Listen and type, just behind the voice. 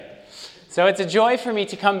So it's a joy for me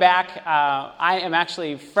to come back. I am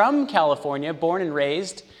actually from California, born and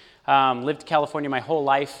raised. Lived in California my whole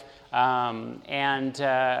life. I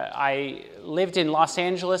lived in Los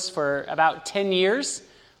Angeles for about 10 years.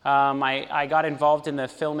 I got involved in the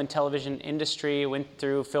film and television industry, went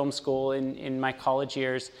through film school in my college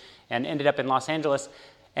years, and ended up in Los Angeles,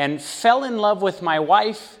 and fell in love with my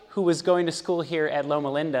wife, who was going to school here at Loma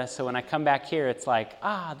Linda. So when I come back here, it's like,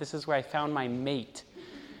 this is where I found my mate.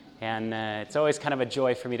 And it's always kind of a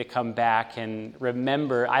joy for me to come back and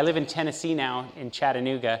remember. I live in Tennessee now, in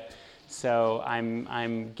Chattanooga, so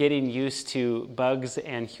I'm getting used to bugs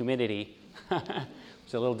and humidity.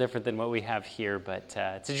 It's a little different than what we have here, but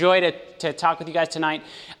it's a joy to talk with you guys tonight.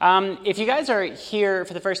 If you guys are here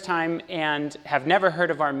for the first time and have never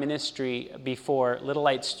heard of our ministry before, Little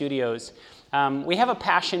Light Studios, we have a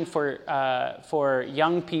passion for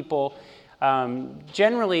young people,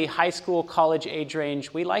 generally high school, college age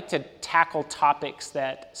range. We like to tackle topics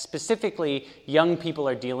that specifically young people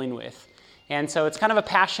are dealing with. And so it's kind of a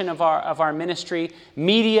passion of our ministry.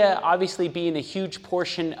 Media obviously being a huge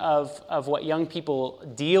portion of what young people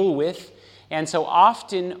deal with. And so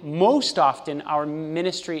most often, our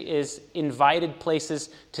ministry is invited places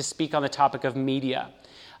to speak on the topic of media.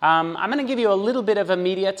 I'm going to give you a little bit of a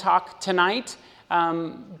media talk tonight,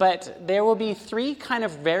 but there will be three kind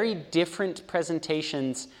of very different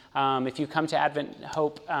presentations. If you come to Advent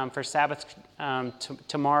Hope for Sabbath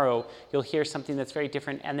tomorrow, you'll hear something that's very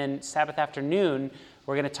different. And then Sabbath afternoon,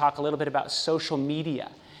 we're going to talk a little bit about social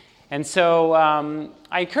media. And so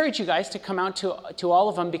I encourage you guys to come out to all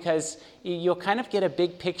of them, because you'll kind of get a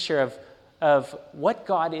big picture of what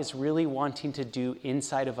God is really wanting to do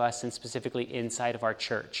inside of us, and specifically inside of our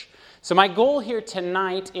church. So my goal here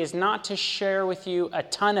tonight is not to share with you a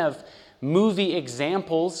ton of movie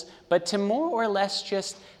examples, but to more or less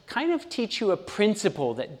just kind of teach you a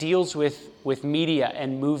principle that deals with media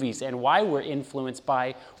and movies and why we're influenced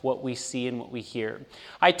by what we see and what we hear.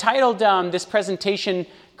 I titled this presentation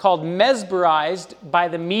called Mesmerized by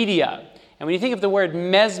the Media. And when you think of the word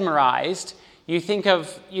mesmerized, you think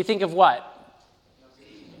of what?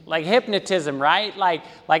 Like hypnotism, right? Like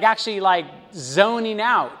actually like zoning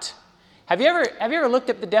out. Have you ever looked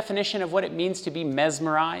up the definition of what it means to be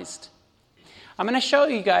mesmerized? I'm going to show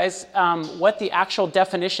you guys what the actual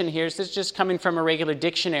definition here is. This is just coming from a regular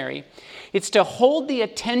dictionary. It's to hold the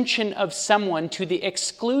attention of someone to the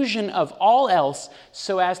exclusion of all else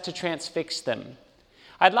so as to transfix them.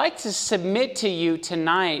 I'd like to submit to you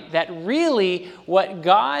tonight that really what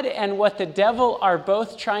God and what the devil are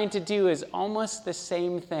both trying to do is almost the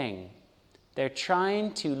same thing. They're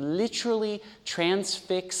trying to literally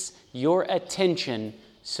transfix your attention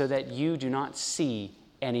so that you do not see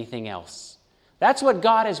anything else. That's what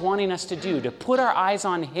God is wanting us to do, to put our eyes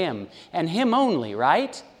on Him and Him only,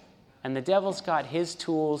 right? And the devil's got his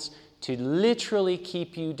tools to literally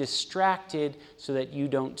keep you distracted so that you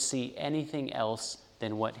don't see anything else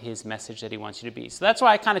than what His message that He wants you to be. So that's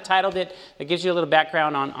why I kind of titled it. It gives you a little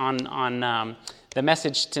background on the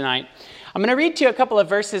message tonight. I'm going to read to you a couple of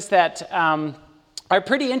verses that are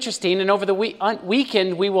pretty interesting, and over the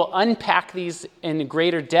weekend we will unpack these in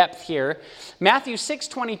greater depth here. Matthew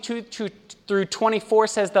 6:22 through 24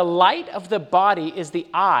 says, "The light of the body is the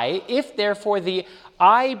eye. If therefore the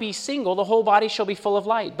eye be single, the whole body shall be full of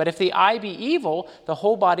light. But if the eye be evil, the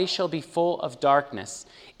whole body shall be full of darkness.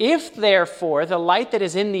 If therefore the light that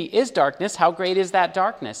is in thee is darkness, how great is that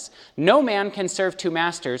darkness? No man can serve two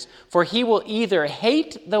masters, for he will either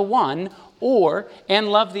hate the one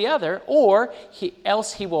and love the other, or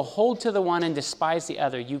else he will hold to the one and despise the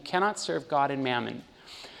other. You cannot serve God and mammon."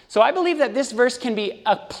 So I believe that this verse can be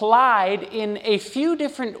applied in a few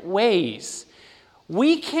different ways.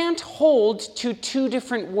 We can't hold to two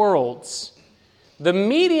different worlds. The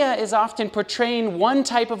media is often portraying one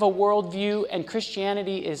type of a worldview, and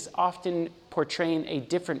Christianity is often portraying a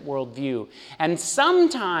different worldview. And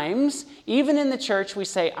sometimes, even in the church, we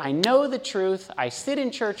say, I know the truth, I sit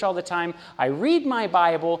in church all the time, I read my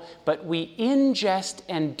Bible, but we ingest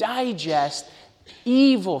and digest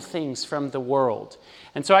evil things from the world.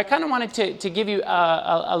 And so I kind of wanted to give you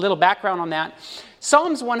a little background on that.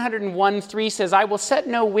 Psalms 101:3 says, "I will set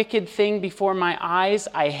no wicked thing before my eyes.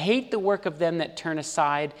 I hate the work of them that turn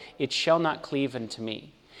aside. It shall not cleave unto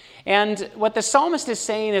me." And what the psalmist is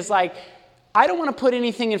saying is like, I don't want to put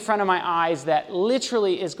anything in front of my eyes that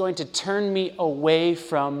literally is going to turn me away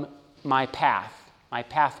from my path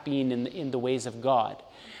being in the ways of God.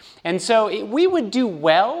 And so we would do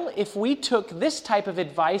well if we took this type of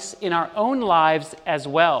advice in our own lives as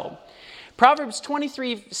well. Proverbs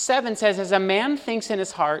 23:7 says, "As a man thinks in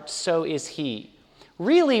his heart, so is he."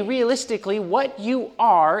 really, realistically, what you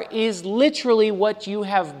are is literally what you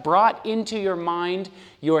have brought into your mind,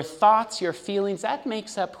 your thoughts, your feelings. That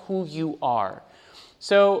makes up who you are.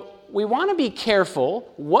 So we want to be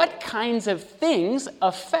careful what kinds of things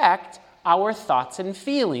affect our thoughts and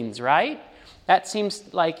feelings, right? That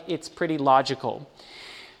seems like it's pretty logical.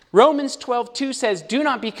 Romans 12:2 says, "Do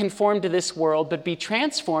not be conformed to this world, but be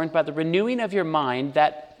transformed by the renewing of your mind,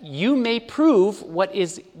 that you may prove what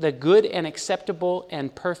is the good and acceptable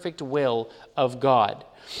and perfect will of God."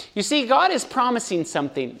 You see, God is promising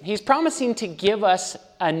something. He's promising to give us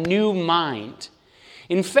a new mind.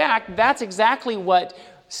 In fact, that's exactly what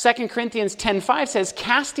 2 Corinthians 10:5 says,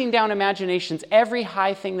 "Casting down imaginations, every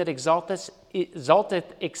high thing that exalteth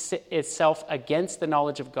itself against the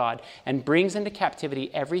knowledge of God, and brings into captivity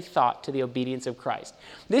every thought to the obedience of Christ."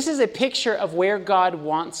 This is a picture of where God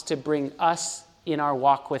wants to bring us in our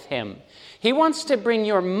walk with Him. He wants to bring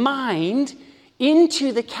your mind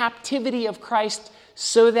into the captivity of Christ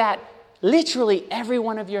so that literally every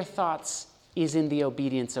one of your thoughts is in the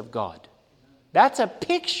obedience of God. That's a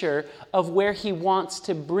picture of where He wants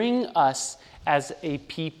to bring us as a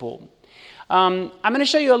people. I'm going to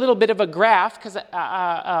show you a little bit of a graph because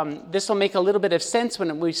this will make a little bit of sense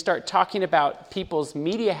when we start talking about people's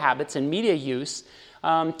media habits and media use.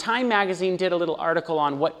 Time magazine did a little article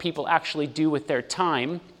on what people actually do with their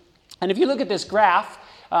time. And if you look at this graph,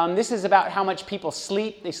 this is about how much people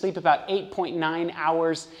sleep. They sleep about 8.9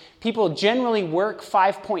 hours. People generally work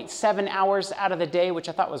 5.7 hours out of the day, which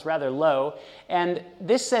I thought was rather low. And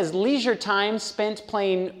this says leisure time spent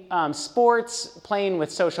playing sports, playing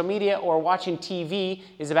with social media, or watching TV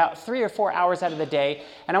is about 3 or 4 hours out of the day.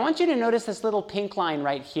 And I want you to notice this little pink line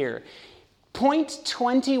right here.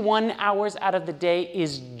 0.21 hours out of the day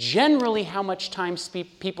is generally how much time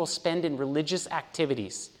people spend in religious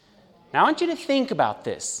activities. Now, I want you to think about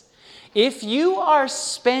this. If you are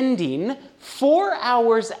spending 4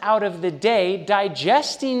 hours out of the day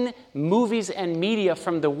digesting movies and media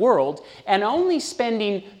from the world and only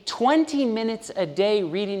spending 20 minutes a day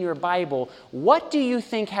reading your Bible, what do you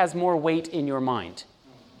think has more weight in your mind?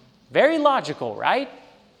 Very logical, right?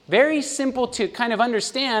 Very simple to kind of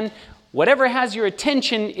understand. Whatever has your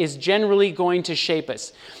attention is generally going to shape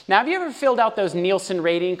us. Now, have you ever filled out those Nielsen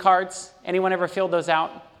rating cards? Anyone ever filled those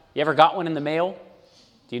out? You ever got one in the mail?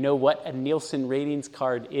 Do you know what a Nielsen ratings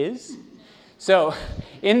card is? So,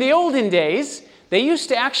 in the olden days, they used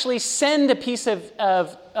to actually send a piece of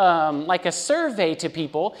like a survey to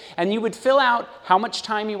people, and you would fill out how much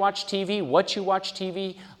time you watch TV, what you watch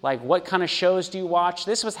TV, like what kind of shows do you watch.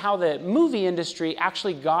 This was how the movie industry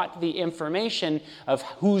actually got the information of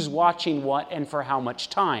who's watching what and for how much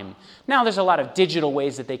time. Now there's a lot of digital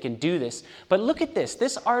ways that they can do this, but look at this.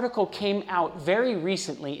 This article came out very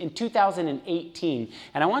recently in 2018,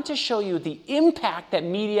 and I want to show you the impact that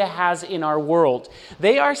media has in our world.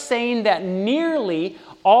 They are saying that nearly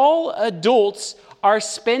all adults are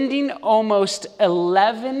spending almost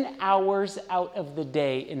 11 hours out of the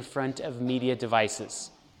day in front of media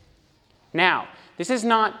devices. Now, this is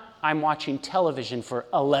not I'm watching television for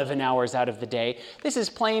 11 hours out of the day. This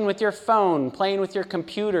is playing with your phone, playing with your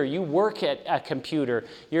computer. You work at a computer.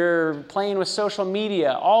 You're playing with social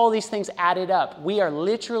media. All these things added up. We are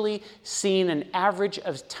literally seeing an average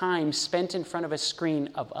of time spent in front of a screen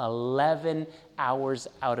of 11 hours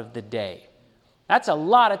out of the day. That's a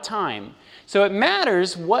lot of time. So it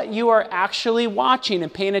matters what you are actually watching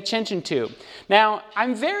and paying attention to. Now,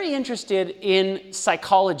 I'm very interested in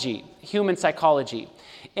psychology, human psychology.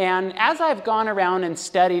 And as I've gone around and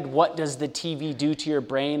studied what does the TV do to your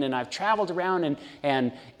brain, and I've traveled around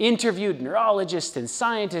and interviewed neurologists and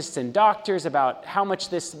scientists and doctors about how much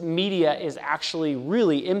this media is actually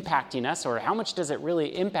really impacting us, or how much does it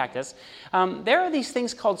really impact us, there are these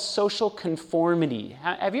things called social conformity.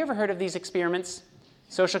 Have you ever heard of these experiments?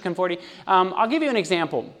 Social conformity. I'll give you an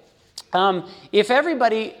example. If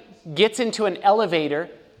everybody gets into an elevator,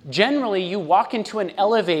 generally you walk into an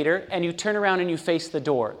elevator and you turn around and you face the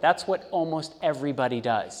door. That's what almost everybody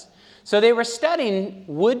does. So they were studying,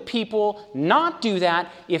 would people not do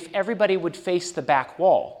that if everybody would face the back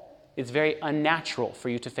wall? It's very unnatural for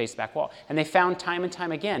you to face the back wall. And they found time and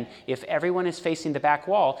time again, if everyone is facing the back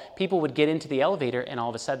wall, people would get into the elevator and all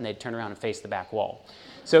of a sudden they'd turn around and face the back wall.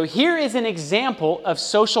 So here is an example of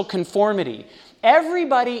social conformity.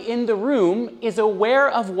 Everybody in the room is aware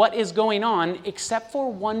of what is going on except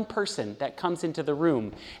for one person that comes into the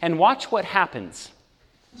room. And watch what happens.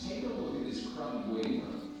 Take a look at this crowded waiting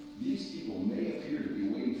room. These people may appear to be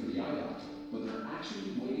waiting for the eye doctor, but they're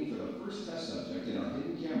actually waiting for the first test subject in our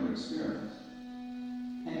hidden camera experiment.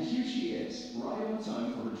 And here she is, right on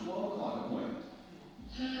time for her 12 o'clock appointment.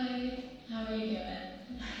 Hi, how are you doing?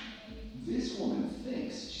 This woman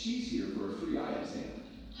thinks she's here for a free eye exam.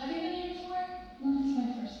 Have you been here before? No, it's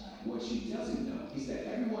my first time. What she doesn't know is that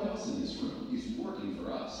everyone else in this room is working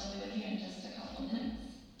for us. I'll be with you in just a couple minutes.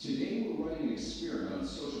 Today we're running an experiment on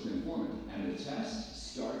social conformity, and the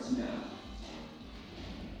test starts now.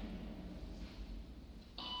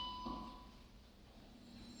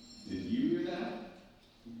 Did you hear that?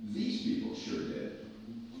 These people sure did.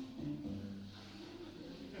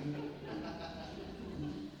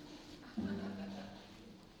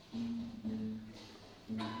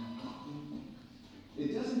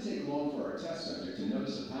 It doesn't take long for our test subject to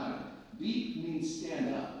notice a pattern. Beep means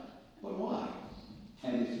stand up. But why?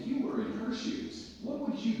 And if you were in her shoes, what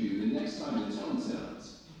would you do the next time the tone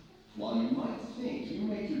sounds? While you might think you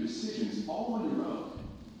make your decisions all on your own,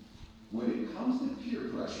 when it comes to peer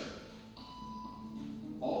pressure,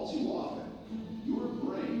 all too often, your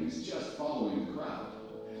brain is just following the crowd.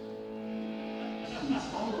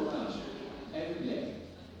 It's all around you, every day,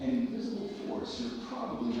 an invisible force you're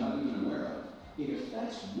probably not even aware of. It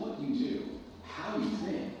affects what you do, how you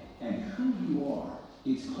think, and who you are.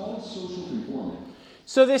 It's called social conformity.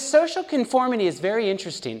 So this social conformity is very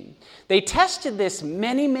interesting. They tested this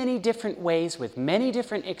many, many different ways with many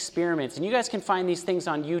different experiments. And you guys can find these things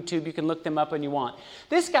on YouTube. You can look them up when you want.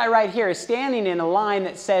 This guy right here is standing in a line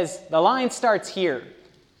that says, the line starts here.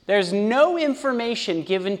 There's no information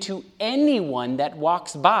given to anyone that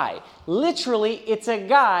walks by. Literally, it's a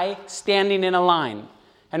guy standing in a line.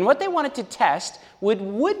 And what they wanted to test,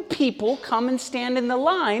 would people come and stand in the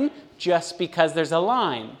line just because there's a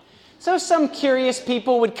line? So some curious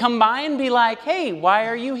people would come by and be like, hey, why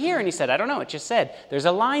are you here? And he said, I don't know, it just said, there's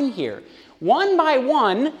a line here. One by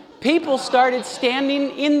one, people started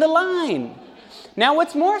standing in the line. Now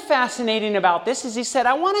what's more fascinating about this is he said,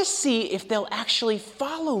 I want to see if they'll actually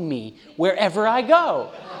follow me wherever I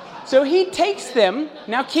go. So he takes them.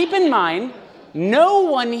 Now keep in mind, no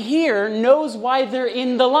one here knows why they're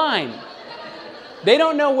in the line. They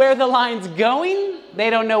don't know where the line's going. They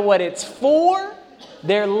don't know what it's for.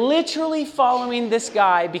 They're literally following this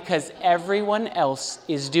guy because everyone else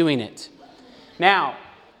is doing it. Now,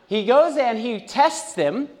 he goes and he tests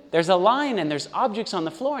them. There's a line and there's objects on the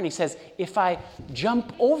floor. And he says, if I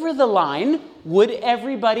jump over the line, would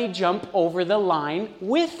everybody jump over the line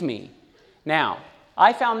with me? Now,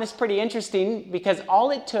 I found this pretty interesting because all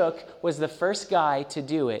it took was the first guy to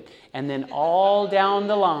do it. And then all down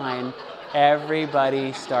the line,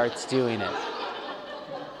 everybody starts doing it.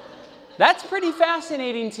 That's pretty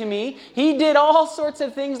fascinating to me. He did all sorts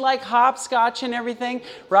of things like hopscotch and everything,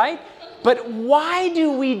 right? But why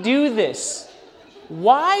do we do this?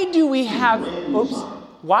 Why do we have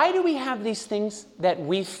these things that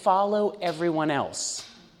we follow everyone else?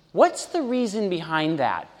 What's the reason behind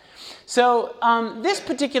that? So this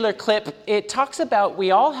particular clip, it talks about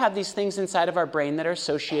we all have these things inside of our brain that are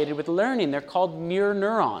associated with learning. They're called mirror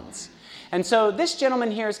neurons. And so this gentleman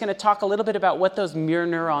here is going to talk a little bit about what those mirror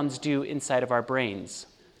neurons do inside of our brains.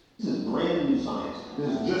 This is brand new science.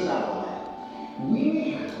 This is just out of the lab. We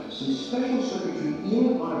may have some special circuitry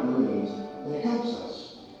in our brains that helps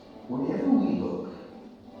us whenever we look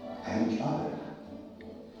at each other.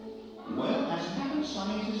 Well, as happens,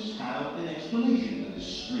 scientists have an explanation for this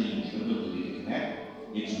strange ability to connect.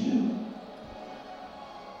 It's new.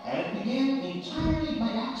 And it began entirely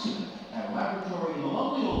by accident at a laboratory in the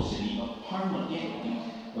lovely old city of Parma, Italy,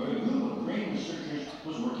 where a group of brain researchers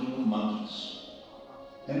was working with monkeys.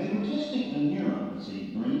 And they were testing a neuron, it's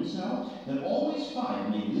a brain cell, that always fired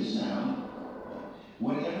made this sound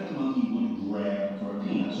whenever the monkey would grab for a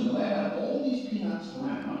peanut. So the lab had all these peanuts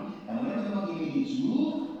around, and whenever the monkey made its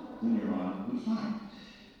move, the neuron would fire.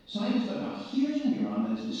 Scientists thought, now here's a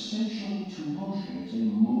neuron that is essential to motion. It's a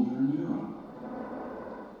motor neuron.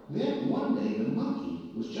 Then one day the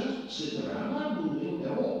monkey was just sitting around, not moving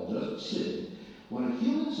at all, just sitting, when a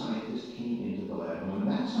human scientist came into the lab. And when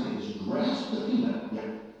that scientist grasped the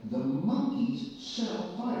peanut, the monkey's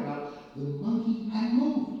cell fired. Now, the monkey had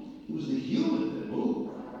moved. It was the human that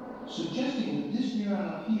moved, suggesting that this neuron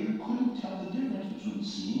up here couldn't tell the difference between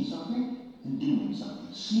seeing something and doing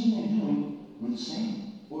something. Seeing and doing were the same.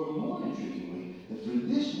 Or more intriguingly, that for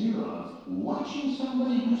this neuron, watching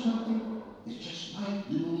somebody do something is just like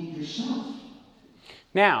doing it yourself.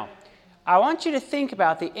 Now, I want you to think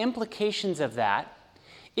about the implications of that.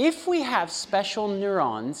 If we have special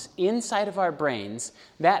neurons inside of our brains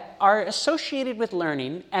that are associated with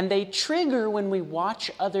learning and they trigger when we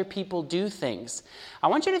watch other people do things, I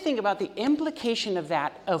want you to think about the implication of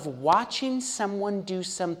that, of watching someone do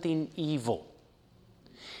something evil.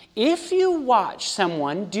 If you watch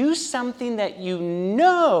someone do something that you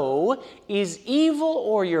know is evil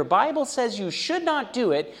or your Bible says you should not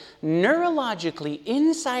do it, neurologically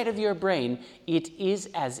inside of your brain, it is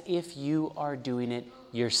as if you are doing it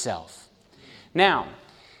yourself. Now,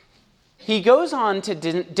 he goes on to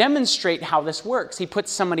demonstrate how this works. He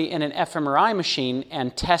puts somebody in an fMRI machine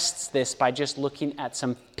and tests this by just looking at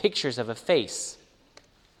some pictures of a face.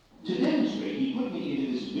 To demonstrate, he put me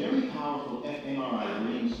into this very powerful fMRI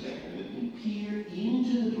brain scanner that can peer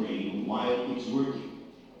into the brain while it's working.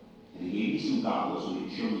 And he gave me some goggles so he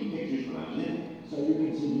could show me pictures when I was in there. So you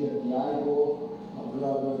can see the eyeball, a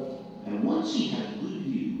blood. And once he had a good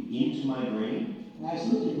view into my brain, Nice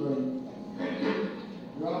looking brain.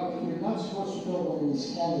 Rob, you're not supposed to go when we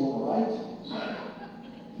scan you, all right?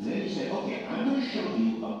 then he said, okay, I'm going to show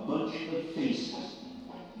you a bunch of faces.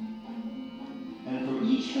 And for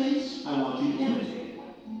each face, I want you to imitate it.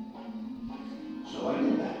 So I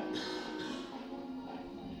did that.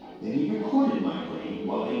 Then he recorded my brain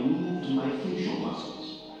while I moved my facial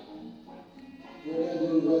muscles. We're going to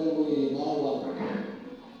do right away now.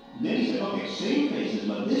 Then he said, okay, same faces,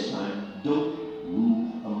 but this time, don't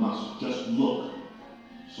move a muscle. Just look.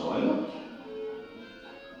 So I looked.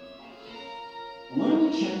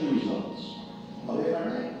 When we checked the results, Well, if I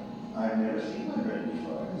may, I've never seen my brain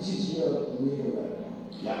before. This is your real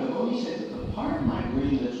right. yeah, but he said that the part of my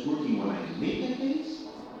brain that's working when I make the face,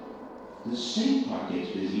 the same part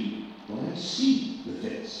gets busy when I see the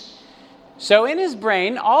face. So in his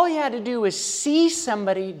brain, all he had to do was see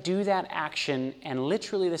somebody do that action, and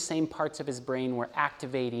literally the same parts of his brain were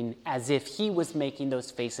activating as if he was making those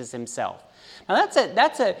faces himself. Now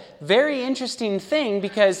that's a very interesting thing,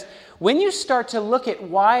 because when you start to look at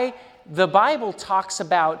why the Bible talks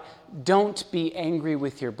about don't be angry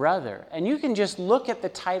with your brother, and you can just look at the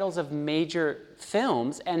titles of major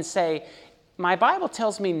films and say, my Bible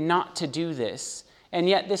tells me not to do this, and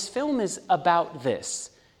yet this film is about this.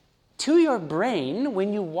 To your brain,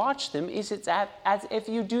 when you watch them, it's as if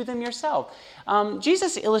you do them yourself.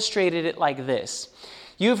 Jesus illustrated it like this.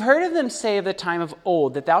 You've heard of them say of the time of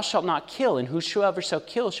old that thou shalt not kill, and whosoever shall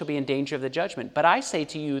kill shall be in danger of the judgment. But I say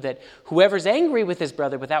to you that whoever's angry with his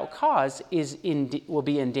brother without cause will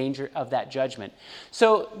be in danger of that judgment.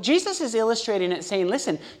 So Jesus is illustrating it, saying,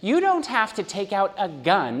 listen, you don't have to take out a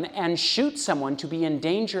gun and shoot someone to be in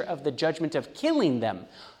danger of the judgment of killing them.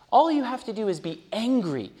 All you have to do is be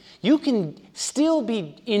angry. You can still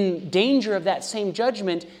be in danger of that same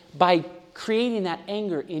judgment by creating that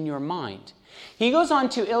anger in your mind. He goes on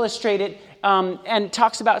to illustrate it and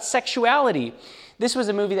talks about sexuality. This was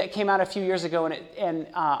a movie that came out a few years ago, and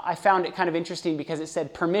I found it kind of interesting because it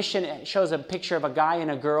said permission. It shows a picture of a guy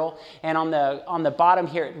and a girl, and on the bottom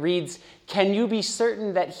here it reads, "Can you be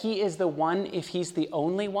certain that he is the one if he's the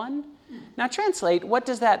only one?" Now translate, what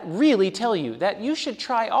does that really tell you? That you should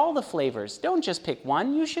try all the flavors. Don't just pick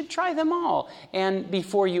one, you should try them all, and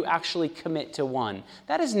before you actually commit to one.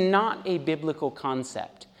 That is not a biblical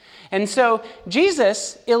concept. And so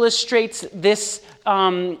Jesus illustrates this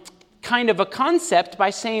kind of a concept by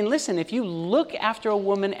saying, listen, if you look after a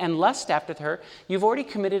woman and lust after her, you've already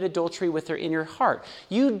committed adultery with her in your heart.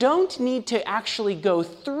 You don't need to actually go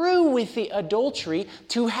through with the adultery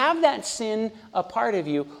to have that sin a part of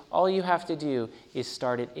you. All you have to do is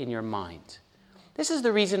start it in your mind. This is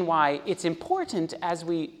the reason why it's important as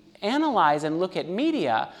we analyze and look at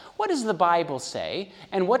media, what does the Bible say,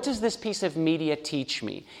 and what does this piece of media teach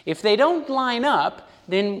me? If they don't line up,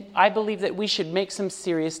 then I believe that we should make some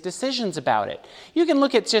serious decisions about it. You can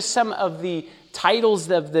look at just some of the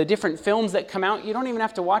titles of the different films that come out. You don't even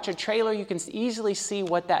have to watch a trailer. You can easily see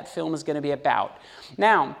what that film is going to be about.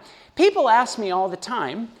 Now, people ask me all the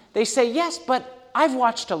time, they say, yes, but I've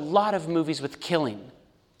watched a lot of movies with killing,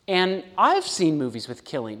 and I've seen movies with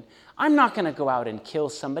killing. I'm not going to go out and kill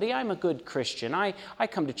somebody. I'm a good Christian. I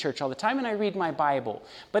come to church all the time and I read my Bible.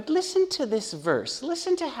 But listen to this verse.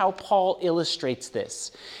 Listen to how Paul illustrates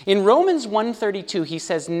this. In Romans 1:32, he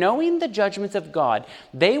says, knowing the judgments of God,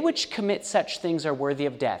 they which commit such things are worthy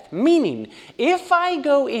of death. Meaning, if I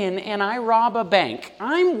go in and I rob a bank,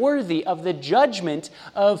 I'm worthy of the judgment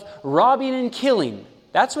of robbing and killing.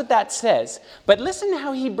 That's what that says. But listen to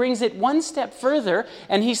how he brings it one step further,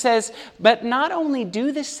 and he says, but not only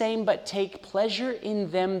do the same, but take pleasure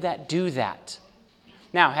in them that do that.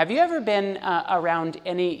 Now, have you ever been around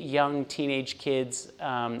any young teenage kids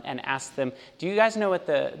and asked them, do you guys know what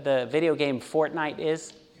the video game Fortnite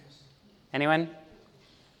is? Anyone?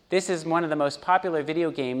 This is one of the most popular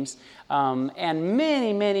video games, and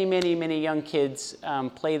many young kids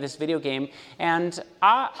play this video game. And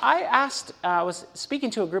I was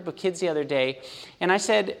speaking to a group of kids the other day, and I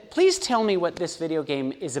said, please tell me what this video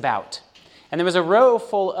game is about. And there was a row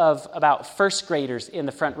full of about first graders in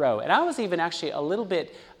the front row. And I was even actually a little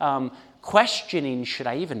bit questioning, should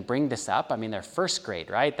I even bring this up? I mean, they're first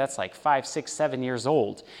grade, right? That's like 5, 6, 7 years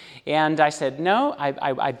old. And I said, no,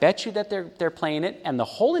 I bet you that they're playing it. And the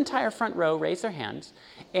whole entire front row raised their hands.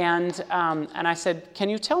 And I said, can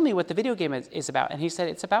you tell me what the video game is about? And he said,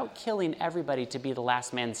 it's about killing everybody to be the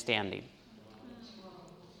last man standing.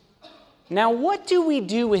 Now, what do we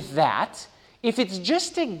do with that if it's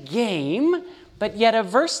just a game, but yet a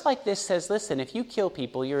verse like this says, listen, if you kill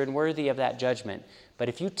people, you're unworthy of that judgment. But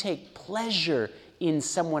if you take pleasure in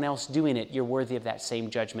someone else doing it, you're worthy of that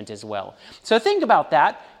same judgment as well. So think about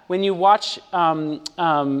that when you watch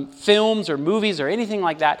films or movies or anything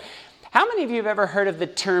like that. How many of you have ever heard of the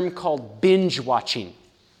term called binge watching?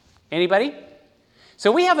 Anybody?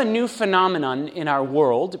 So we have a new phenomenon in our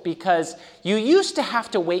world because you used to have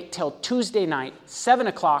to wait till Tuesday night, 7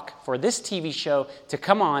 o'clock, for this TV show to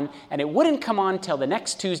come on, and it wouldn't come on till the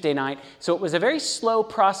next Tuesday night, so it was a very slow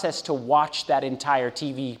process to watch that entire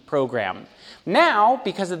TV program. Now,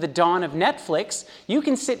 because of the dawn of Netflix, you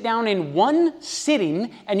can sit down in one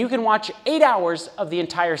sitting and you can watch 8 hours of the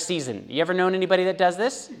entire season. You ever known anybody that does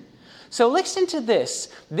this? So listen to this.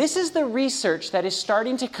 This is the research that is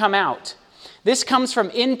starting to come out. This comes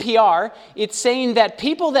from NPR. It's saying that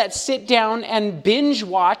people that sit down and binge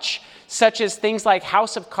watch, such as things like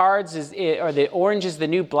House of Cards or The Orange is the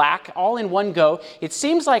New Black, all in one go, it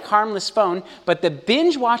seems like harmless fun, but the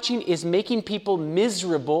binge watching is making people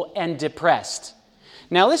miserable and depressed.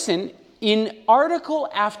 Now listen, in article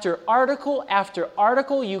after article after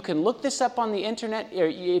article, you can look this up on the internet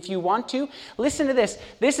if you want to. Listen to this.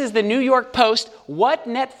 This is the New York Post. What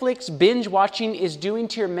Netflix binge watching is doing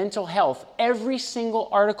to your mental health. Every single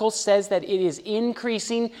article says that it is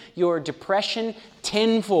increasing your depression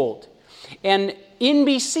tenfold. And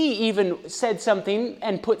NBC even said something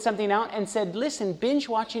and put something out and said, listen, binge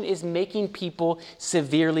watching is making people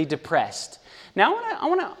severely depressed. Now I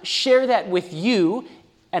want to share that with you,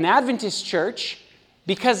 an Adventist church,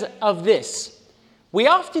 because of this. We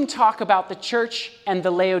often talk about the church and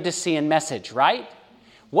the Laodicean message, right?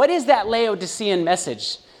 What is that Laodicean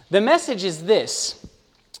message? The message is this.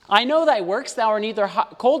 I know thy works, thou art neither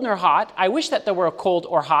cold nor hot. I wish that thou wert cold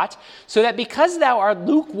or hot, so that because thou art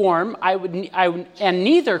lukewarm, and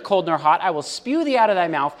neither cold nor hot, I will spew thee out of thy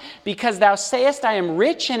mouth, because thou sayest, I am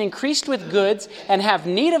rich and increased with goods, and have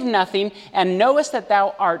need of nothing, and knowest that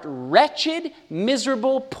thou art wretched,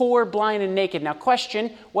 miserable, poor, blind, and naked. Now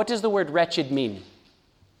question, what does the word wretched mean?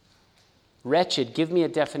 Wretched, give me a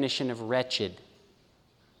definition of wretched.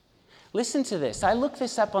 Listen to this. I looked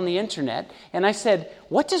this up on the internet and I said,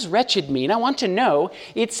 what does wretched mean? I want to know.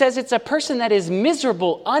 It says it's a person that is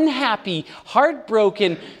miserable, unhappy,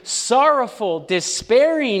 heartbroken, sorrowful,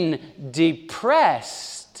 despairing,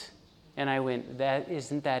 depressed. And I went,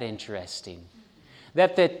 isn't that interesting?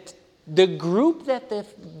 That the group that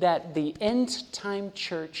the end time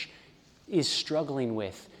church is struggling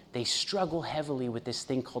with, they struggle heavily with this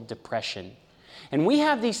thing called depression. And we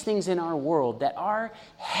have these things in our world that are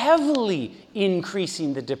heavily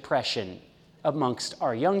increasing the depression amongst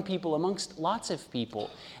our young people, amongst lots of people.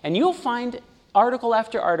 And you'll find article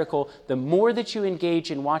after article, the more that you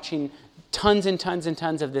engage in watching tons and tons and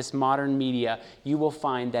tons of this modern media, you will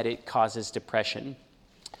find that it causes depression.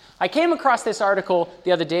 I came across this article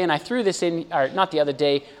the other day, and I threw this in, or not the other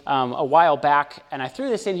day, a while back, and I threw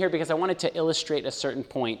this in here because I wanted to illustrate a certain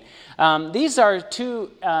point. These are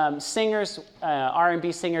two singers,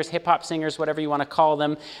 R&B singers, hip-hop singers, whatever you want to call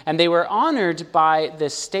them, and they were honored by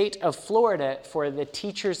the state of Florida for the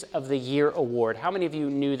Teachers of the Year Award. How many of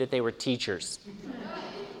you knew that they were teachers?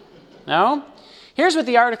 No? Here's what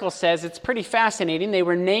the article says. It's pretty fascinating. They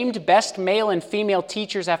were named best male and female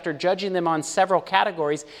teachers after judging them on several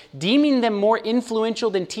categories, deeming them more influential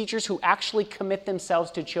than teachers who actually commit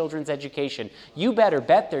themselves to children's education. You better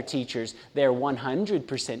bet they're teachers. They're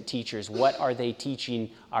 100% teachers. What are they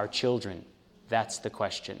teaching our children? That's the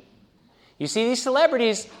question. You see, these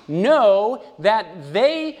celebrities know that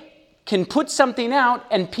they can put something out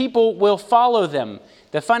and people will follow them.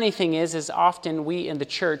 The funny thing is often we in the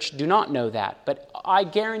church do not know that. But I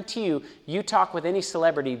guarantee you, you talk with any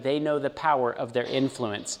celebrity, they know the power of their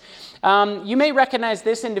influence. You may recognize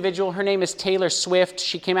this individual. Her name is Taylor Swift.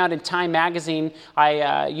 She came out in Time magazine.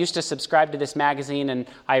 I used to subscribe to this magazine, and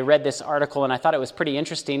I read this article, and I thought it was pretty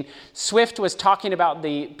interesting. Swift was talking about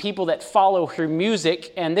the people that follow her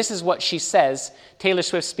music, and this is what she says, Taylor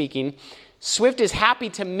Swift speaking. Swift is happy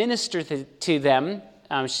to minister to them.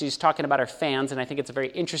 She's talking about her fans, and I think it's a very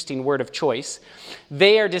interesting word of choice.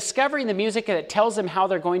 They are discovering the music that tells them how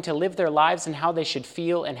they're going to live their lives and how they should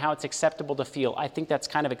feel and how it's acceptable to feel. I think that's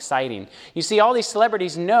kind of exciting. You see, all these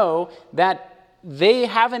celebrities know that they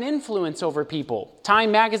have an influence over people.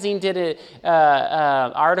 Time magazine did an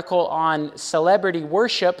article on celebrity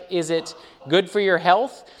worship. Is it good for your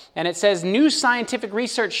health? And it says, new scientific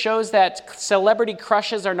research shows that celebrity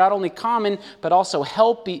crushes are not only common, but also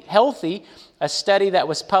healthy. A study that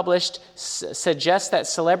was published suggests that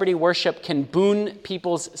celebrity worship can boon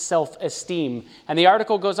people's self-esteem. And the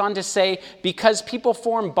article goes on to say, because people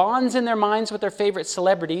form bonds in their minds with their favorite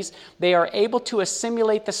celebrities, they are able to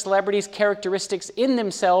assimilate the celebrity's characteristics in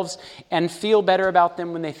themselves and feel better about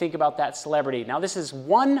them when they think about that celebrity. Now, this is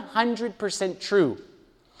 100% true.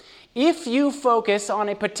 If you focus on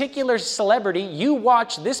a particular celebrity, you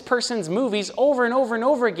watch this person's movies over and over and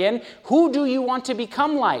over again, who do you want to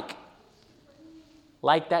become like?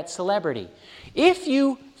 Like that celebrity. If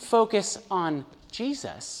you focus on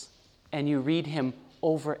Jesus and you read him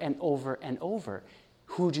over and over and over,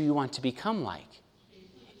 who do you want to become like?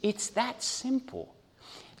 It's that simple.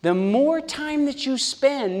 The more time that you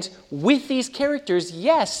spend with these characters,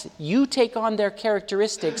 yes, you take on their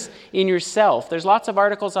characteristics in yourself. There's lots of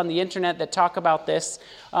articles on the internet that talk about this.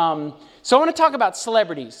 So I want to talk about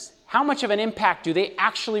celebrities. How much of an impact do they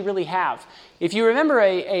actually really have? If you remember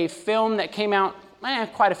a film that came out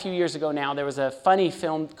quite a few years ago now, there was a funny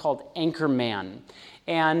film called Anchorman.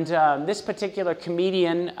 And this particular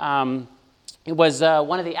comedian was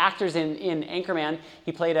one of the actors in Anchorman.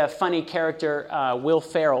 He played a funny character, Will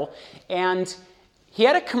Ferrell. And he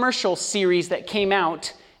had a commercial series that came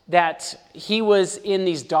out that he was in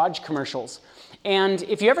these Dodge commercials. And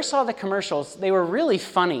if you ever saw the commercials, they were really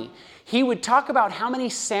funny. He would talk about how many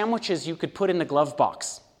sandwiches you could put in the glove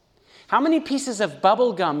box. How many pieces of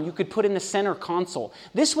bubble gum you could put in the center console.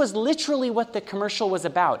 This was literally what the commercial was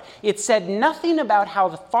about. It said nothing about how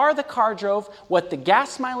far the car drove, what the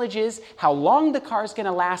gas mileage is, how long the car is going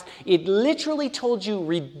to last. It literally told you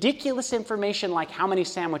ridiculous information like how many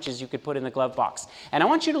sandwiches you could put in the glove box. And I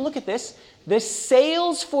want you to look at this. The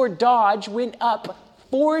sales for Dodge went up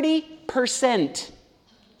 40%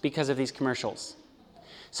 because of these commercials.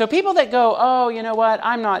 So people that go, oh, you know what,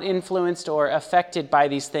 I'm not influenced or affected by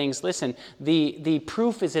these things, listen, the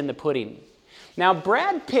proof is in the pudding. Now,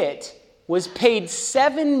 Brad Pitt was paid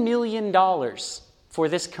 $7 million for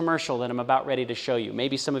this commercial that I'm about ready to show you.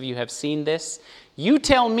 Maybe some of you have seen this. You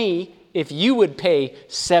tell me if you would pay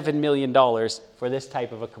 $7 million for this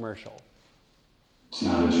type of a commercial. It's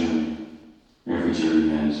not a journey. Every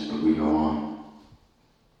journey ends, but we go on.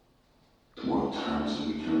 The world turns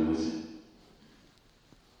and we turn with it.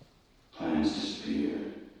 Plans disappear,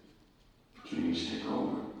 dreams take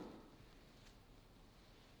over.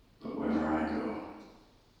 But wherever I go,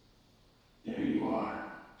 there you are.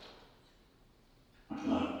 My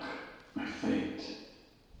luck, my fate,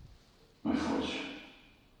 my fortune.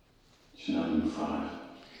 Chanel No. 5.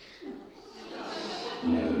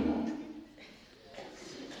 Inevitable.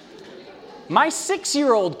 My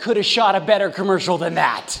 6-year-old could have shot a better commercial than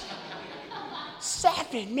that.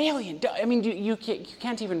 $7 million. I mean, you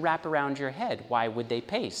can't even wrap around your head. Why would they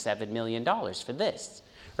pay $7 million for this,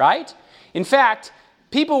 right? In fact,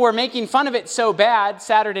 people were making fun of it so bad,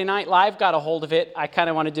 Saturday Night Live got a hold of it. I kind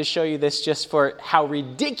of wanted to show you this just for how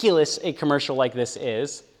ridiculous a commercial like this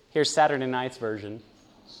is. Here's Saturday Night's version.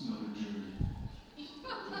 It's not a journey.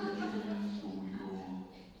 Every journey ends, but we go on.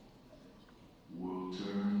 The world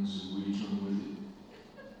turns and we turn with it.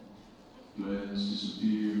 Plans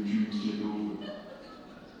disappear, dreams take over.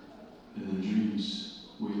 And then dreams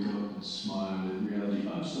wake up and smile at reality.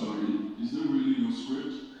 I'm sorry, is there really no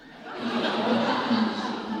script? Like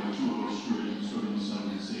 2 hours straight, I'm starting to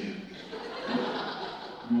sound insane.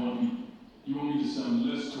 You want me to sound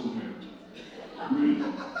less coherent? Really?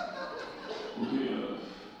 Okay,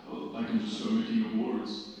 I can just start making up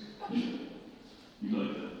words. Yeah. You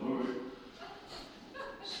like that? All right.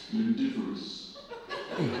 Splendiferous.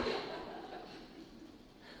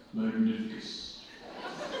 Magnificus.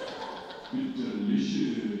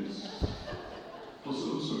 Delicious. Also,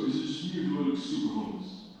 I'm sorry, is it just me or do I look super homeless?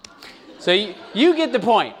 So you get the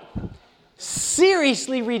point.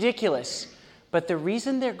 Seriously ridiculous. But the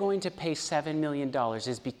reason they're going to pay $7 million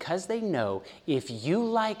is because they know if you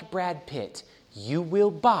like Brad Pitt, you will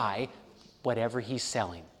buy whatever he's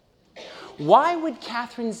selling. Why would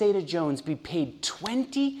Catherine Zeta-Jones be paid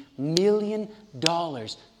 $20 million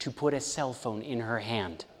to put a cell phone in her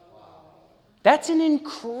hand? That's an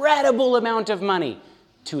incredible amount of money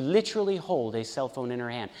to literally hold a cell phone in her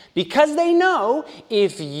hand. Because they know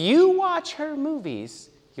if you watch her movies,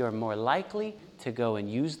 you're more likely to go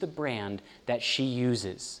and use the brand that she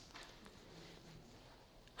uses.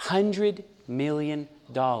 $100 million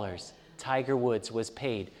Tiger Woods was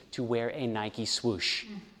paid to wear a Nike swoosh.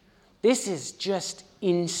 This is just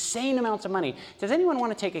insane amounts of money. Does anyone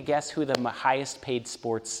want to take a guess who the highest paid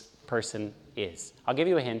sports person is? I'll give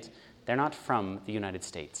you a hint. They're not from the United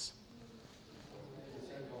States.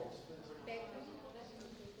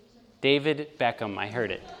 David Beckham, I heard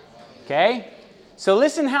it. Okay? So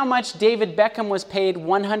listen how much David Beckham was paid,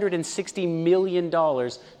 $160 million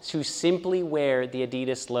to simply wear the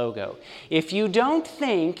Adidas logo. If you don't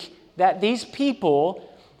think that these people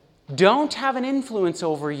don't have an influence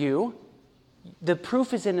over you, the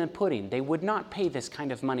proof is in the pudding. They would not pay this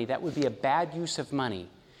kind of money. That would be a bad use of money.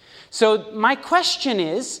 So my question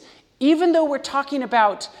is, even though we're talking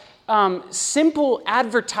about simple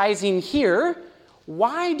advertising here,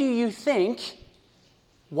 why do you think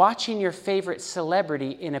watching your favorite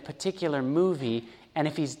celebrity in a particular movie, and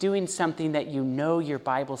if he's doing something that you know your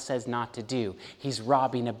Bible says not to do, he's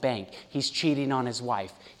robbing a bank, he's cheating on his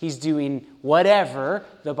wife, he's doing whatever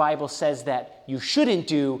the Bible says that you shouldn't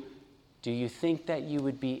do you think that you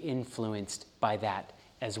would be influenced by that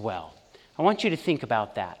as well? I want you to think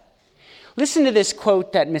about that. Listen to this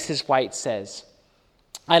quote that Mrs. White says.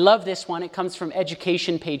 I love this one. It comes from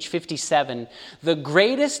Education, page 57. The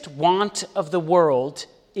greatest want of the world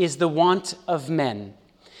is the want of men.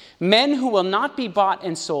 Men who will not be bought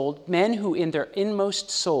and sold, men who in their inmost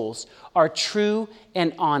souls are true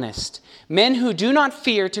and honest, men who do not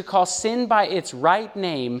fear to call sin by its right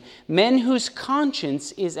name, men whose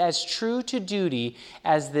conscience is as true to duty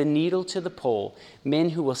as the needle to the pole,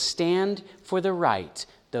 men who will stand for the right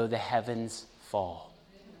though the heavens fall.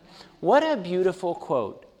 What a beautiful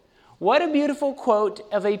quote. What a beautiful quote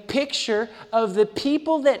of a picture of the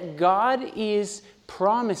people that God is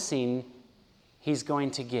promising He's going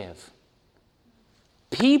to give.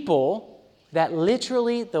 People that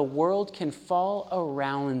literally the world can fall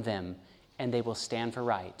around them and they will stand for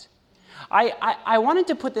right. I wanted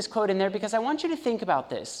to put this quote in there because I want you to think about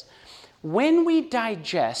this. When we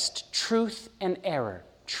digest truth and error,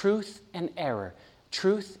 truth and error,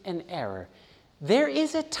 truth and error, there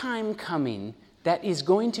is a time coming that is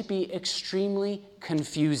going to be extremely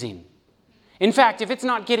confusing. In fact, if it's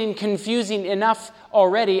not getting confusing enough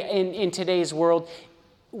already in today's world,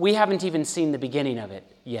 we haven't even seen the beginning of it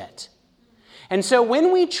yet. And so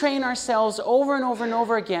when we train ourselves over and over and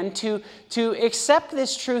over again to accept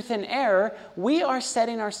this truth and error, we are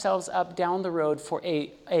setting ourselves up down the road for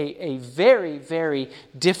a very, very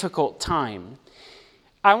difficult time.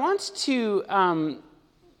 I want to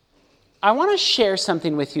share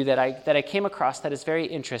something with you that I came across that is very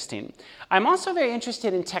interesting. I'm also very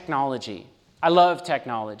interested in technology. I love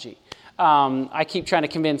technology. I keep trying to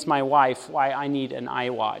convince my wife why I need an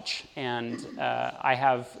iWatch, and I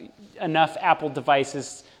have enough Apple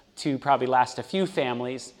devices to probably last a few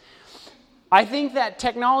families. I think that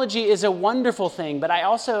technology is a wonderful thing, but I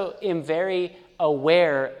also am very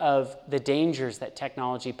aware of the dangers that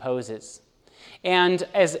technology poses. And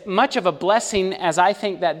as much of a blessing as I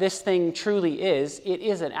think that this thing truly is, it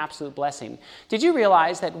is an absolute blessing. Did you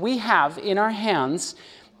realize that we have in our hands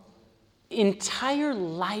entire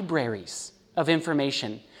libraries of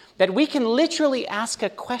information that we can literally ask a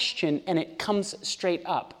question and it comes straight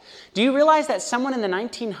up? Do you realize that someone in the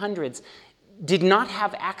 1900s did not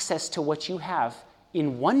have access to what you have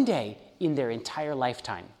in one day in their entire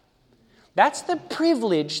lifetime? That's the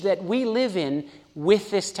privilege that we live in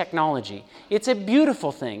with this technology. It's a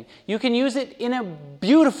beautiful thing. You can use it in a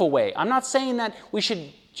beautiful way. I'm not saying that we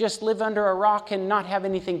should just live under a rock and not have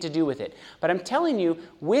anything to do with it. But I'm telling you,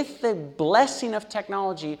 with the blessing of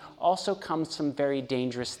technology also comes some very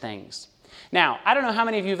dangerous things. Now, I don't know how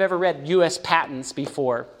many of you have ever read U.S. patents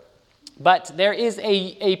before, but there is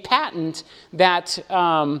a patent that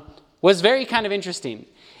was very kind of interesting.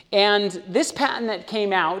 And this patent that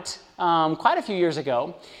came out quite a few years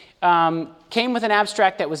ago came with an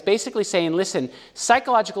abstract that was basically saying, listen,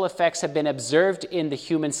 psychological effects have been observed in the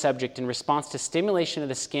human subject in response to stimulation of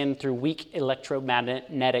the skin through weak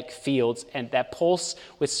electromagnetic fields and that pulse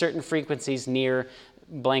with certain frequencies near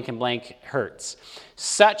blank and blank hertz,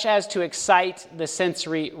 such as to excite the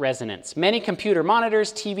sensory resonance. Many computer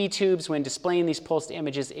monitors, TV tubes, when displaying these pulsed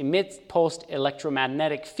images, emit pulsed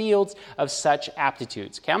electromagnetic fields of such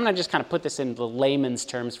aptitudes. Okay, I'm going to just kind of put this into layman's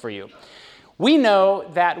terms for you. We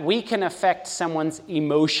know that we can affect someone's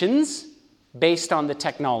emotions based on the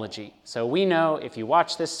technology. So we know if you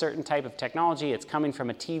watch this certain type of technology, it's coming from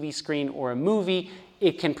a TV screen or a movie,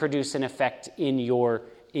 it can produce an effect in your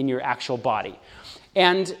actual body.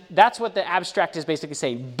 And that's what the abstract is basically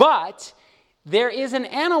saying. But there is an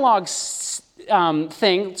analog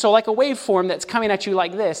thing, so like a waveform that's coming at you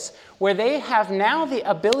like this, where they have now the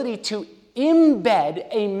ability to embed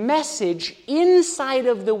a message inside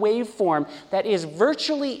of the waveform that is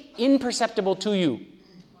virtually imperceptible to you.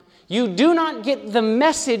 You do not get the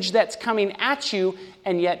message that's coming at you,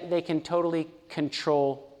 and yet they can totally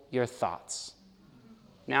control your thoughts.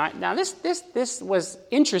 Now this was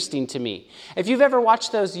interesting to me. If you've ever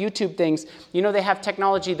watched those YouTube things, you know they have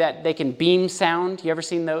technology that they can beam sound. You ever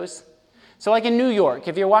seen those? So like in New York,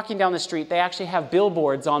 if you're walking down the street, they actually have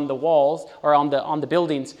billboards on the walls or on the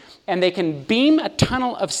buildings, and they can beam a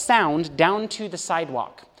tunnel of sound down to the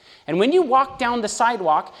sidewalk. And when you walk down the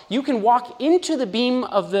sidewalk, you can walk into the beam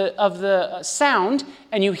of the sound,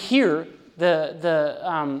 and you hear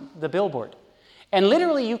the billboard. And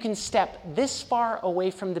literally, you can step this far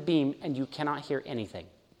away from the beam, and you cannot hear anything.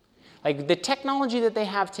 Like, the technology that they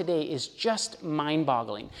have today is just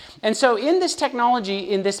mind-boggling. And so in this technology,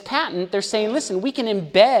 in this patent, they're saying, listen, we can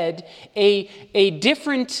embed a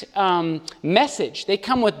different message. They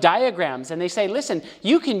come with diagrams, and they say, listen,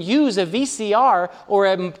 you can use a VCR or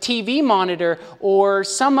a TV monitor or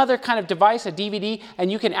some other kind of device, a DVD,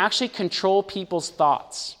 and you can actually control people's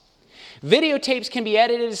thoughts. Videotapes can be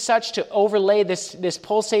edited as such to overlay this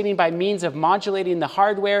pulsating by means of modulating the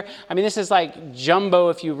hardware. I mean, this is like jumbo.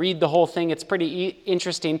 If you read the whole thing, it's pretty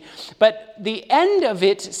interesting. But the end of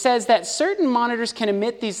it says that certain monitors can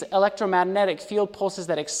emit these electromagnetic field pulses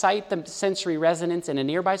that excite the sensory resonance in a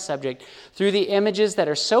nearby subject through the images that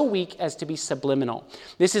are so weak as to be subliminal.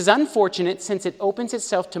 This is unfortunate since it opens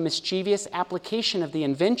itself to mischievous application of the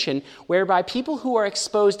invention, whereby people who are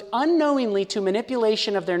exposed unknowingly to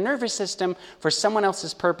manipulation of their nervous system for someone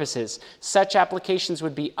else's purposes. Such applications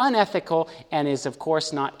would be unethical and is, of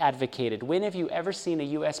course, not advocated. When have you ever seen a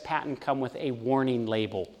U.S. patent come with a warning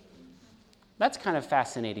label? That's kind of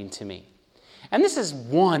fascinating to me. And this is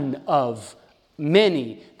one of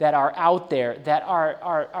many that are out there that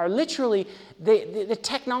are literally, the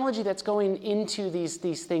technology that's going into these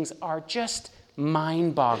things are just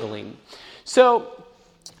mind-boggling. So,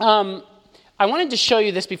 I wanted to show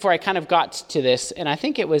you this before I kind of got to this, and I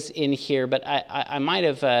think it was in here, but I might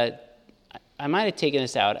have taken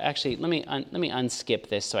this out. Actually, let me unskip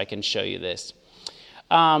this so I can show you this.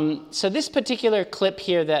 So this particular clip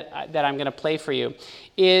here that I'm going to play for you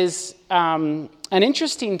is an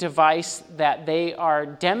interesting device that they are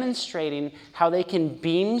demonstrating how they can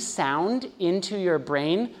beam sound into your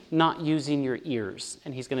brain, not using your ears,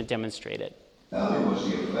 and he's going to demonstrate it. Now there was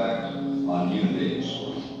the effect on human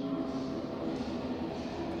beings.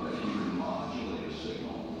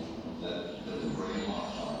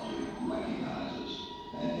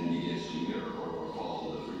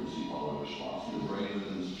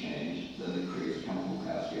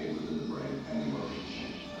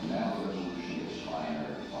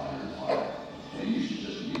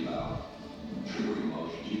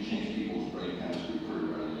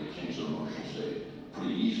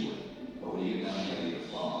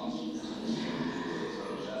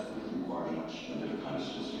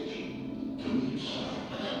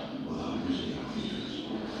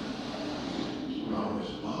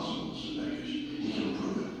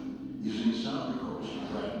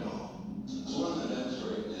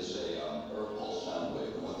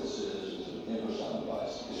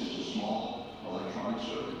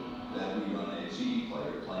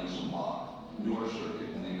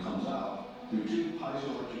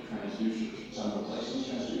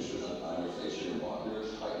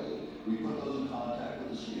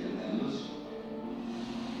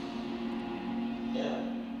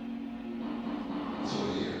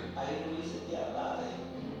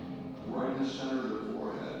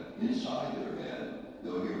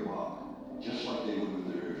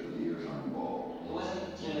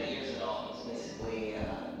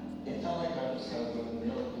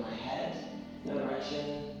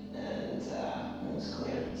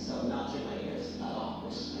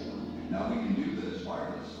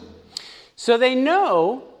 So they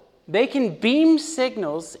know they can beam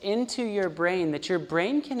signals into your brain that your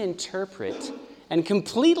brain can interpret and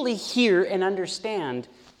completely hear and understand,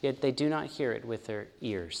 yet they do not hear it with their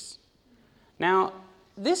ears. Now,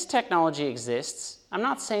 this technology exists. I'm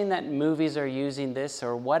not saying that movies are using this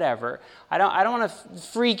or whatever. I don't want to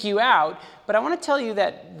freak you out, but I want to tell you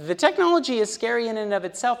that the technology is scary in and of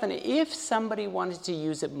itself, and if somebody wanted to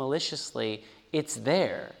use it maliciously, it's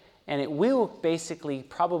there. And it will basically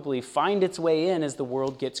probably find its way in as the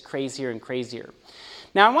world gets crazier and crazier.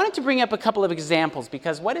 Now, I wanted to bring up a couple of examples,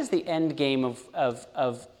 because what is the end game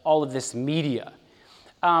of all of this media?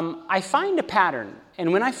 I find a pattern,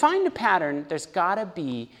 and when I find a pattern, there's got to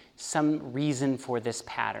be some reason for this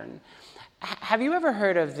pattern. Have you ever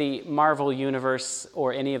heard of the Marvel Universe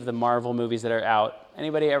or any of the Marvel movies that are out?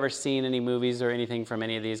 Anybody ever seen any movies or anything from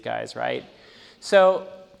any of these guys, right? So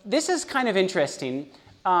this is kind of interesting.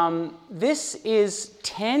 This is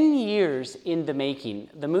 10 years in the making.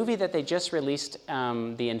 The movie that they just released,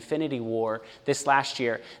 The Infinity War, this last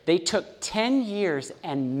year, they took 10 years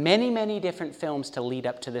and many, many different films to lead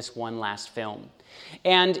up to this one last film.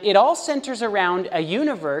 And it all centers around a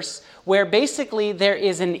universe where basically there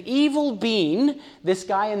is an evil being, this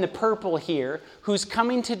guy in the purple here, who's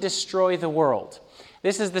coming to destroy the world.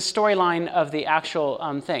 This is the storyline of the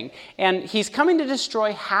actual thing. And he's coming to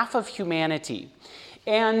destroy half of humanity.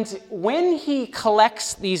 And when he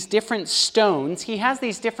collects these different stones, he has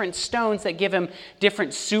these different stones that give him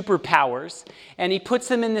different superpowers. And he puts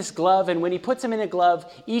them in this glove, and when he puts them in a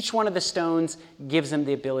glove, each one of the stones gives him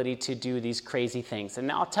the ability to do these crazy things.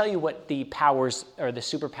 And I'll tell you what the powers or the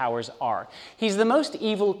superpowers are. He's the most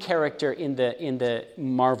evil character in the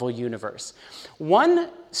Marvel universe. One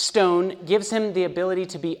stone gives him the ability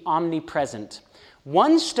to be omnipresent.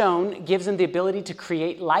 One stone gives him the ability to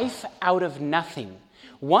create life out of nothing.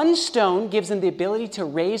 One stone gives him the ability to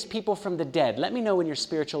raise people from the dead. Let me know when your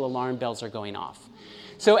spiritual alarm bells are going off.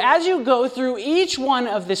 So as you go through each one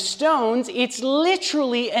of the stones, it's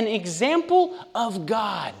literally an example of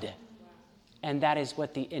God. And that is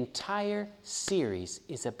what the entire series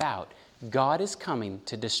is about. God is coming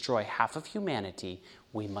to destroy half of humanity.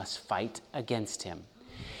 We must fight against him.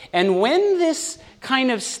 And when this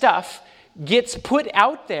kind of stuff gets put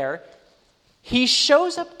out there, he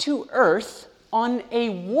shows up to Earth on a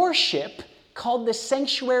warship called the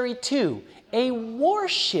Sanctuary 2. A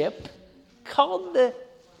warship called the...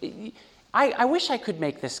 I wish I could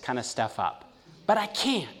make this kind of stuff up, but I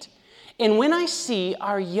can't. And when I see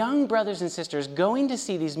our young brothers and sisters going to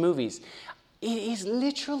see these movies, it is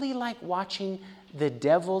literally like watching the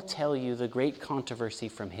devil tell you the great controversy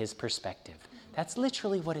from his perspective. That's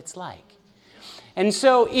literally what it's like. And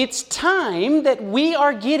so it's time that we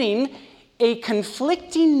are getting a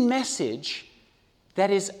conflicting message that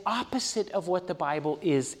is opposite of what the Bible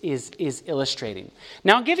is illustrating.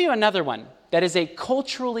 Now, I'll give you another one that is a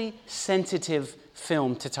culturally sensitive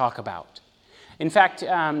film to talk about. In fact,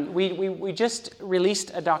 we just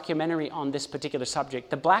released a documentary on this particular subject.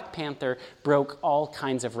 The Black Panther broke all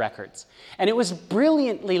kinds of records. And it was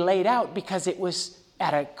brilliantly laid out because it was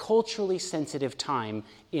at a culturally sensitive time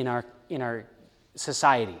in our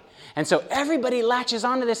society. And so everybody latches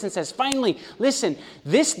onto this and says, finally, listen,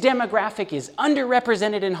 this demographic is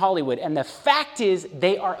underrepresented in Hollywood. And the fact is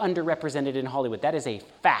they are underrepresented in Hollywood. That is a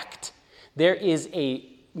fact. There is a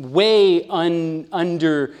way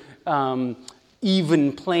under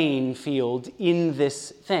even playing field in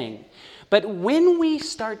this thing. But when we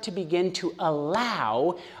start to begin to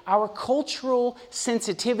allow our cultural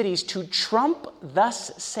sensitivities to trump,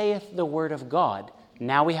 thus saith the word of God,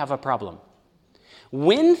 now we have a problem.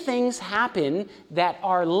 When things happen that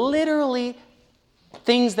are literally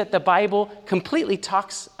things that the Bible completely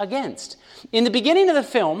talks against. In the beginning of the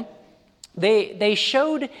film, they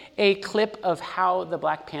showed a clip of how the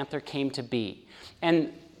Black Panther came to be.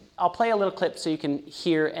 And I'll play a little clip so you can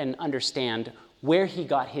hear and understand where he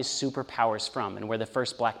got his superpowers from and where the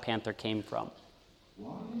first Black Panther came from.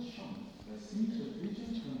 One is shown receives a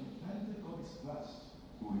vision from the Panther of his past,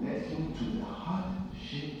 who led him to the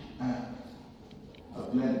heart-shaped earth. A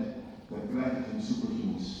blend that granted him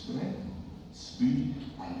superhuman strength, speed,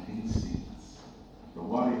 and instincts. The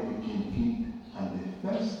warrior became king and the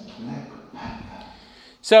first Black Panther.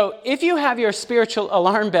 So if you have your spiritual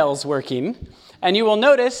alarm bells working, and you will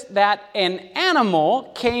notice that an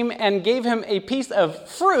animal came and gave him a piece of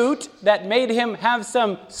fruit that made him have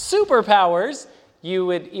some superpowers, you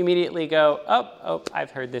would immediately go, oh, I've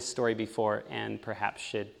heard this story before and perhaps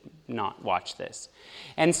should not watch this.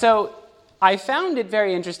 And so I found it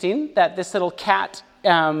very interesting that this little cat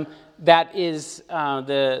that is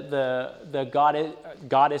the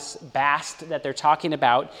goddess Bast that they're talking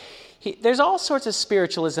about, there's all sorts of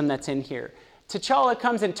spiritualism that's in here. T'Challa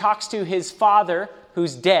comes and talks to his father,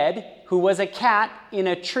 who's dead, who was a cat in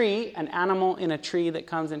a tree, an animal in a tree that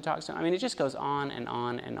comes and talks to him. I mean, it just goes on and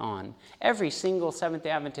on and on. Every single Seventh-day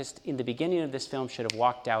Adventist in the beginning of this film should have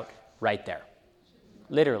walked out right there.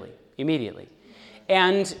 Literally, immediately.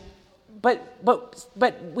 But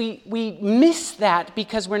we miss that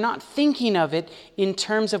because we're not thinking of it in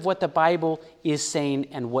terms of what the Bible is saying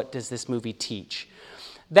and what does this movie teach.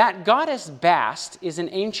 That goddess Bast is an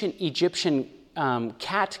ancient Egyptian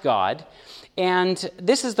cat god, and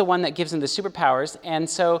this is the one that gives him the superpowers. And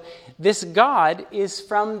so this god is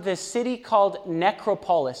from the city called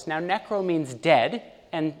Necropolis. Now, necro means dead,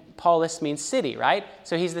 and polis means city, right?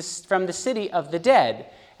 So he's from the city of the dead.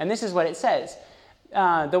 And this is what it says.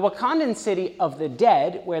 The Wakandan city of the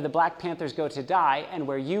dead, where the Black Panthers go to die, and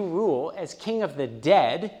where you rule as king of the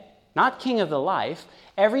dead, not king of the life.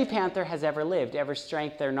 Every Panther has ever lived. Every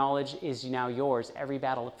strength, their knowledge is now yours. Every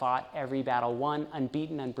battle fought, every battle won,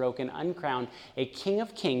 unbeaten, unbroken, uncrowned, a king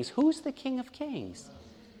of kings. Who's the king of kings?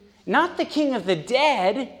 Not the king of the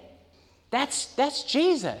dead. That's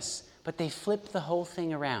Jesus. But they flip the whole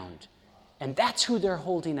thing around. And that's who they're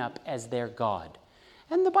holding up as their God.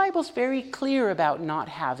 And the Bible's very clear about not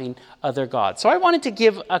having other gods. So I wanted to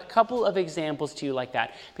give a couple of examples to you like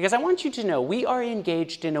that, because I want you to know we are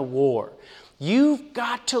engaged in a war. You've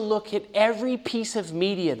got to look at every piece of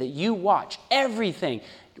media that you watch, everything.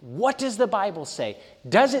 What does the Bible say?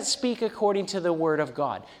 Does it speak according to the Word of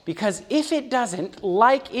God? Because if it doesn't,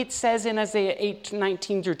 like it says in Isaiah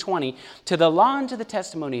 8:19-20, to the law and to the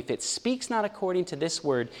testimony, if it speaks not according to this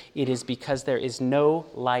Word, it is because there is no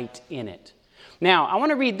light in it. Now, I want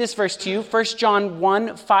to read this verse to you, 1 John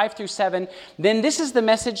 1:5-7. Then this is the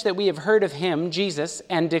message that we have heard of him, Jesus,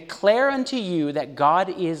 and declare unto you that God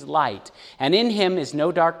is light, and in him is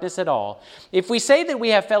no darkness at all. If we say that we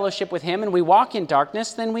have fellowship with him and we walk in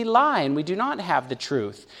darkness, then we lie and we do not have the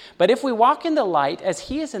truth. But if we walk in the light as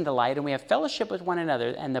he is in the light, and we have fellowship with one another,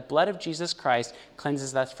 and the blood of Jesus Christ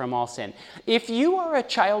cleanses us from all sin. If you are a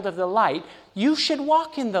child of the light, you should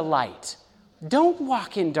walk in the light. Don't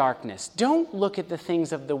walk in darkness. Don't look at the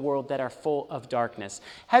things of the world that are full of darkness.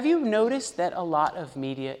 Have you noticed that a lot of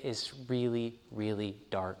media is really, really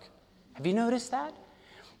dark? Have you noticed that?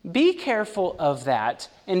 Be careful of that,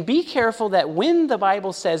 and be careful that when the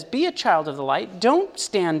Bible says, be a child of the light, don't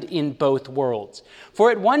stand in both worlds.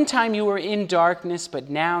 For at one time you were in darkness, but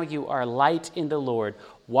now you are light in the Lord.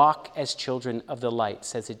 Walk as children of the light,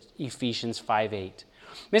 says Ephesians 5:8.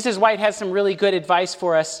 Mrs. White has some really good advice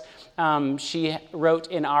for us. She wrote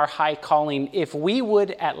in Our High Calling, if we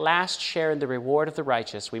would at last share in the reward of the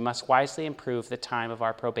righteous, we must wisely improve the time of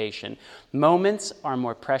our probation. Moments are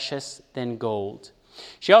more precious than gold.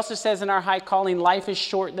 She also says in Our High Calling, life is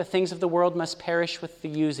short, the things of the world must perish with the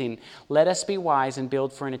using. Let us be wise and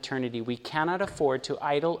build for an eternity. We cannot afford to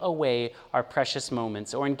idle away our precious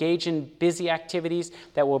moments or engage in busy activities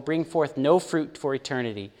that will bring forth no fruit for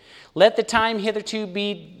eternity. Let the time hitherto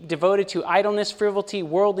be devoted to idleness, frivolity,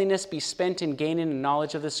 worldliness be spent in gaining the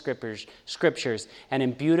knowledge of the scriptures and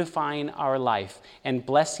in beautifying our life and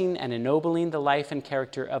blessing and ennobling the life and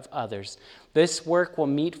character of others. This work will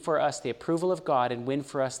meet for us the approval of God and win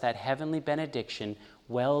for us that heavenly benediction,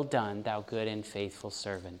 well done, thou good and faithful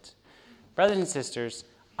servant. Brothers and sisters,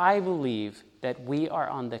 I believe that we are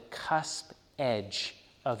on the cusp edge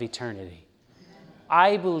of eternity.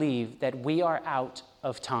 I believe that we are out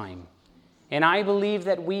of time. And I believe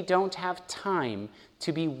that we don't have time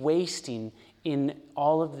to be wasting in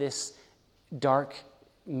all of this dark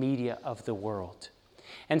media of the world.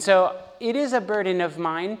 And so it is a burden of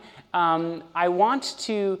mine. I want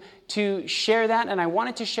to share that, and I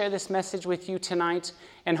wanted to share this message with you tonight.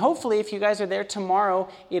 And hopefully, if you guys are there tomorrow,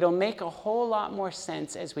 it'll make a whole lot more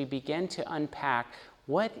sense as we begin to unpack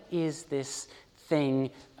what is this thing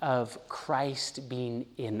of Christ being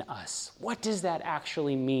in us. What does that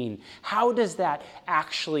actually mean? How does that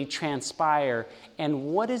actually transpire? And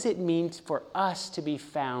what does it mean for us to be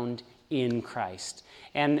found in Christ?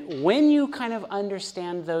 And when you kind of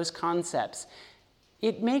understand those concepts,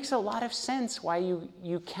 it makes a lot of sense why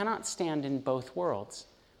you cannot stand in both worlds.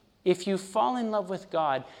 If you fall in love with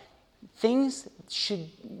God,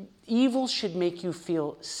 evil should make you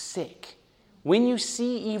feel sick. When you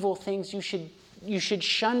see evil things, you should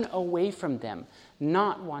shun away from them,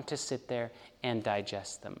 not want to sit there and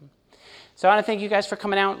digest them. So I want to thank you guys for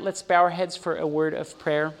coming out. Let's bow our heads for a word of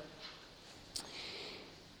prayer.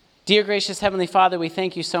 Dear gracious Heavenly Father, we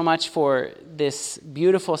thank you so much for this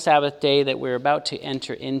beautiful Sabbath day that we're about to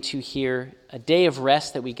enter into here, a day of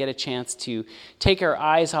rest that we get a chance to take our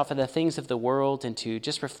eyes off of the things of the world and to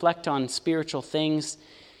just reflect on spiritual things.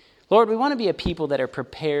 Lord, we want to be a people that are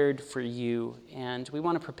prepared for you, and we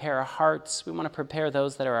want to prepare our hearts. We want to prepare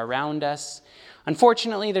those that are around us.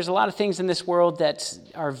 Unfortunately, there's a lot of things in this world that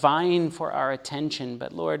are vying for our attention,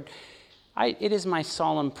 but Lord, it is my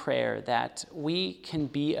solemn prayer that we can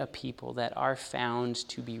be a people that are found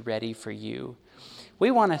to be ready for you. We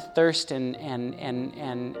want to thirst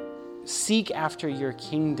and seek after your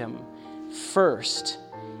kingdom first,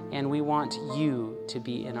 and we want you to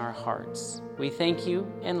be in our hearts. We thank you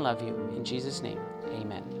and love you. In Jesus' name,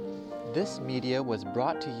 amen. This media was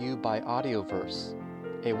brought to you by Audioverse,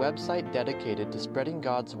 a website dedicated to spreading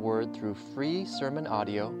God's Word through free sermon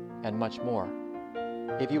audio and much more.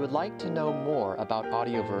 If you would like to know more about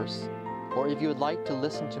Audioverse, or if you would like to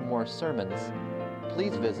listen to more sermons,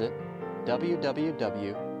 please visit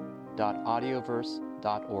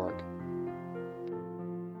www.audioverse.org.